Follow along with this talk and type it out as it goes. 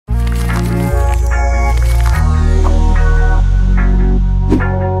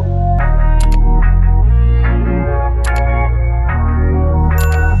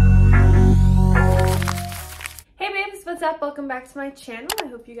back to my channel. I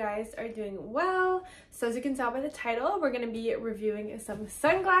hope you guys are doing well. So as you can tell by the title, we're going to be reviewing some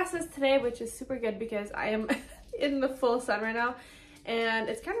sunglasses today, which is super good because I am in the full sun right now and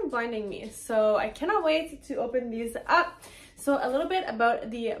it's kind of blinding me. So I cannot wait to open these up. So a little bit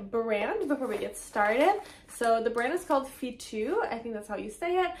about the brand before we get started. So the brand is called Fytoo. I think that's how you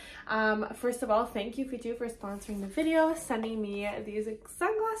say it. First of all, thank you Fytoo for sponsoring the video, sending me these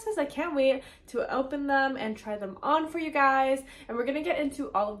sunglasses. I can't wait to open them and try them on for you guys. And we're gonna get into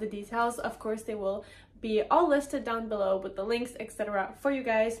all of the details. Of course, they will be all listed down below with the links, etc. for you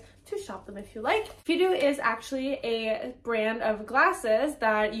guys to shop them if you like. Fytoo is actually a brand of glasses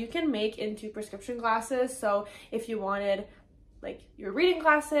that you can make into prescription glasses. So if you wanted like your reading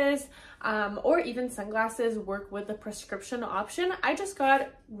glasses or even sunglasses work with the prescription option. I just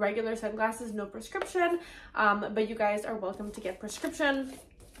got regular sunglasses, no prescription, but you guys are welcome to get prescription.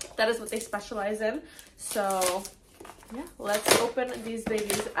 That is what they specialize in. So yeah, let's open these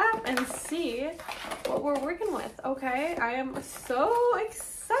babies up and see what we're working with. Okay, I am so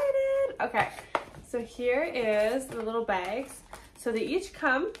excited. Okay, so here is the little bags. So they each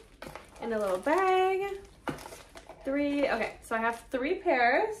come in a little bag. Okay, so I have 3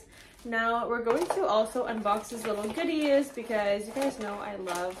 pairs. Now we're going to also unbox these little goodies because you guys know I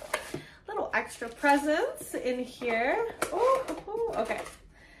love little extra presents in here. Oh, okay.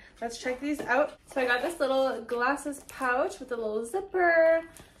 Let's check these out. So I got this little glasses pouch with a little zipper.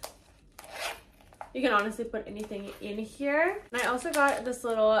 You can honestly put anything in here. And I also got this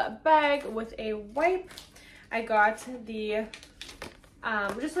little bag with a wipe. I got the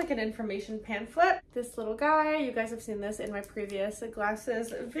just like an information pamphlet. This little guy, you guys have seen this in my previous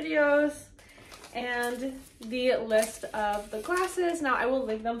glasses videos, and the list of the glasses. Now I will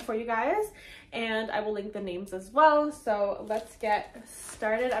link them for you guys and I will link the names as well. So let's get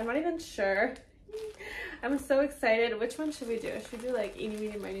started. I'm not even sure. I'm so excited. Which one should we do? Should we do like eeny,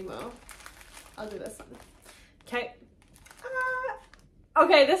 meeny, miny, mo? I'll do this one. Okay.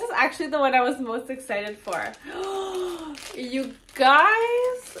 Okay, this is actually the one I was most excited for. You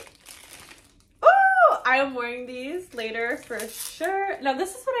guys, oh, I am wearing these later for sure. Now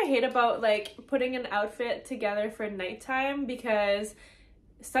this is what I hate about like putting an outfit together for nighttime, because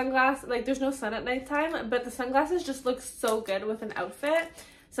sunglasses, like there's no sun at nighttime, but the sunglasses just look so good with an outfit.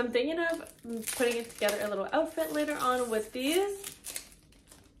 So I'm thinking of putting it together a little outfit later on with these.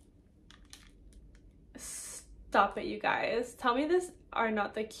 Stop it, you guys. Tell me these are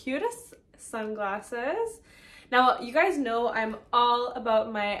not the cutest sunglasses. Now, you guys know I'm all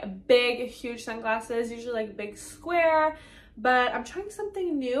about my big, huge sunglasses, usually like big square, but I'm trying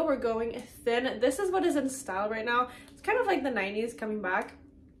something new. We're going thin. This is what is in style right now. It's kind of like the 90s coming back.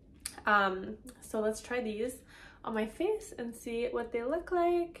 So let's try these on my face and see what they look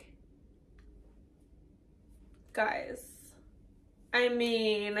like. Guys, I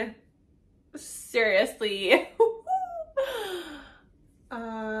mean, seriously.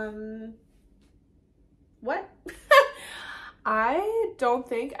 What? I don't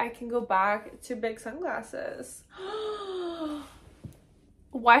think I can go back to big sunglasses.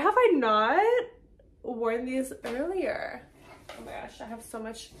 Why have I not worn these earlier? Oh my gosh, I have so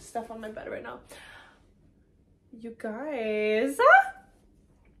much stuff on my bed right now. You guys.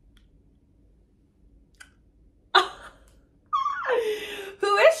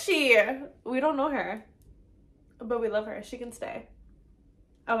 Who is she? We don't know her, but we love her. She can stay.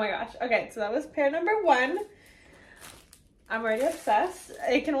 Oh my gosh. Okay, so that was pair number 1. I'm already obsessed.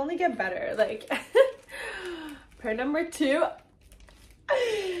 It can only get better. Like, pair number 2.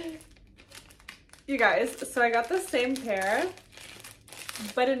 You guys, so I got the same pair,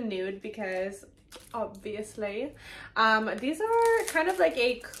 but in nude because obviously. These are kind of like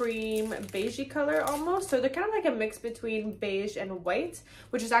a cream beigey color almost. So they're kind of like a mix between beige and white,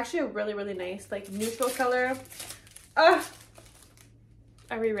 which is actually a really, really nice like neutral color.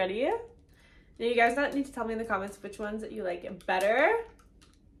 Are we ready? Now you guys need to tell me in the comments which ones that you like better.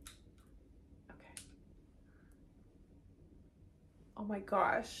 Okay. Oh my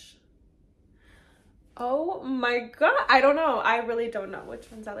gosh. Oh my god. I don't know. I really don't know which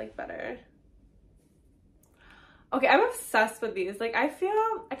ones I like better. Okay, I'm obsessed with these. Like I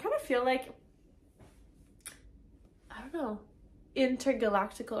kind of feel like, I don't know,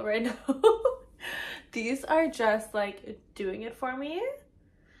 intergalactical right now. These are just like doing it for me.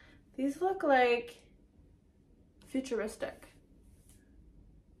 These look like futuristic.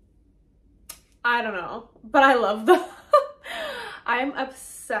 I don't know, but I love them. I'm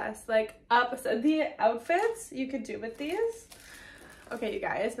obsessed, like obsessed. The outfits you could do with these. Okay, you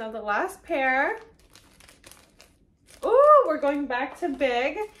guys, now the last pair. Oh, we're going back to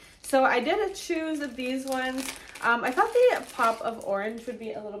big. So I did choose these ones I thought the pop of orange would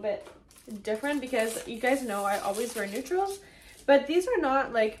be a little bit different because you guys know I always wear neutrals, but these are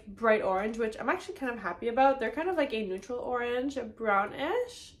not like bright orange, which I'm actually kind of happy about. They're kind of like a neutral orange,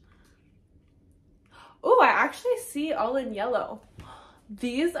 brownish. Oh, I actually see all in yellow.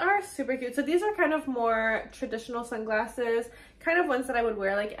 These are super cute. So these are kind of more traditional sunglasses, kind of ones that I would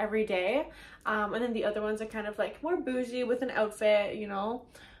wear like every day. And then the other ones are kind of like more bougie with an outfit, you know.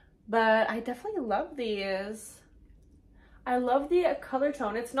 But I definitely love these. I love the color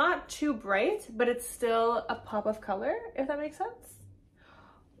tone. It's not too bright, but it's still a pop of color, if that makes sense.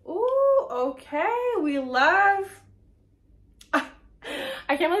 Ooh, okay. We love...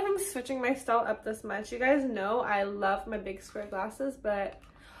 I can't believe I'm switching my style up this much. You guys know I love my big square glasses, but...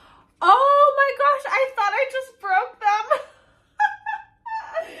 Oh my gosh, I thought I just broke them.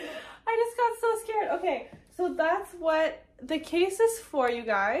 I just got so scared. Okay, so that's what the case is for, you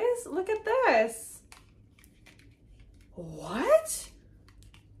guys. Look at this. What?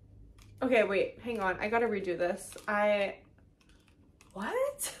 Okay, wait, hang on. I gotta redo this.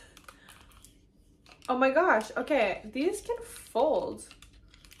 What? Oh my gosh. Okay, these can fold.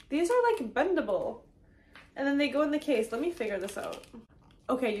 These are like bendable. And then they go in the case. Let me figure this out.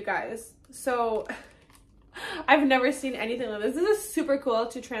 Okay, you guys. So I've never seen anything like this. This is super cool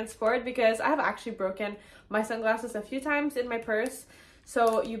to transport because I have actually broken my sunglasses a few times in my purse.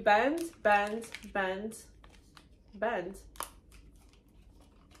 So you bend, bend, bend, bend.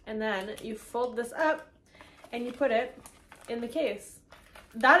 And then you fold this up and you put it in the case.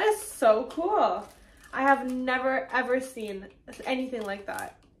 That is so cool. I have never ever seen anything like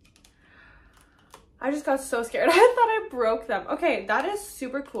that. I just got so scared. I thought I broke them. Okay, that is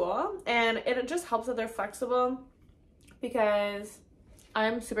super cool. And it just helps that they're flexible because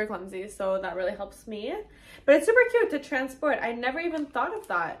I'm super clumsy, so that really helps me. But it's super cute to transport. I never even thought of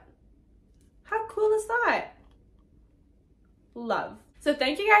that. How cool is that? Love. So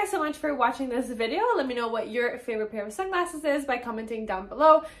thank you guys so much for watching this video. Let me know what your favorite pair of sunglasses is by commenting down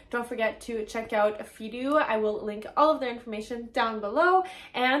below. Don't forget to check out Fytoo. I will link all of their information down below,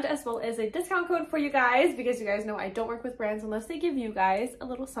 and as well as a discount code for you guys, because you guys know I don't work with brands unless they give you guys a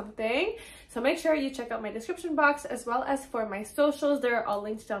little something. So make sure you check out my description box as well as for my socials. They're all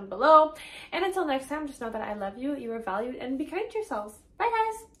linked down below. And until next time, just know that I love you, you are valued, and be kind to yourselves. Bye guys!